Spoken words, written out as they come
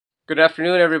Good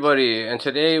afternoon, everybody, and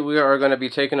today we are going to be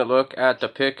taking a look at the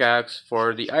pickaxe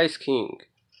for the Ice King.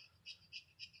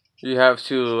 You have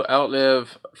to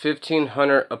outlive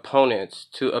 1,500 opponents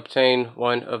to obtain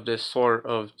one of this sort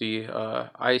of the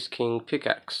Ice King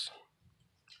pickaxe.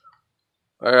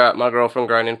 I got my girlfriend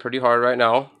grinding pretty hard right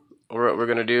now. What we're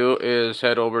going to do is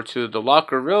head over to the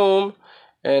locker room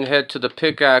and head to the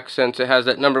pickaxe. Since it has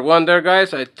that number 1 there,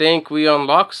 guys, I think we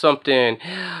unlocked something.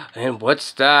 And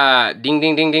what's that? Ding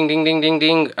ding ding ding ding ding ding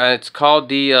ding. It's called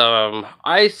the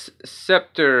Ice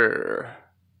Scepter,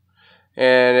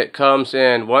 and it comes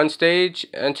in 1 stage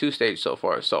and 2 stages so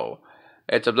far. So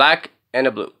it's a black and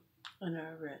a blue, and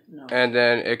a red. No. And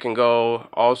then it can go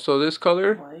also this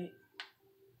color, white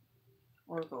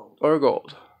or gold. Or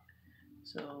gold.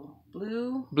 So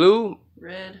blue,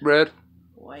 red,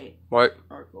 white,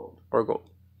 or gold.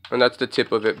 And that's the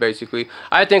tip of it, basically.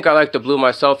 I think I like the blue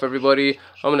myself, everybody.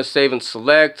 I'm gonna save and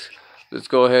select. Let's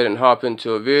go ahead and hop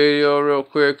into a video real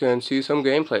quick and see some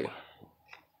gameplay.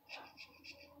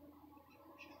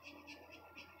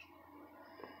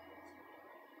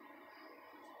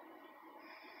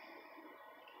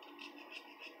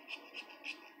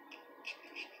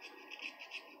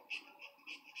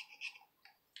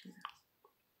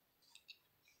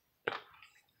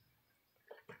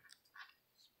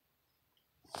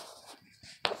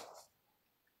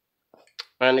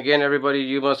 And again, everybody,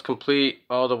 you must complete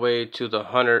all the way to the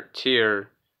 100 tier,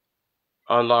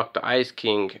 unlock the Ice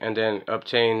King, and then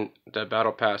obtain the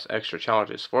Battle Pass extra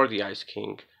challenges for the Ice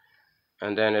King.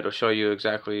 And then it'll show you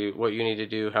exactly what you need to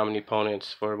do, how many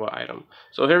opponents for what item.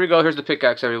 So here we go. Here's the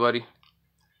pickaxe, everybody.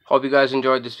 Hope you guys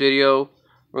enjoyed this video.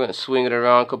 We're going to swing it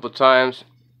around a couple times.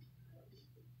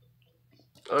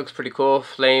 It looks pretty cool.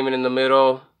 Flaming in the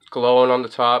middle, glowing on the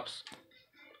tops.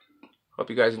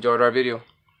 Hope you guys enjoyed our video.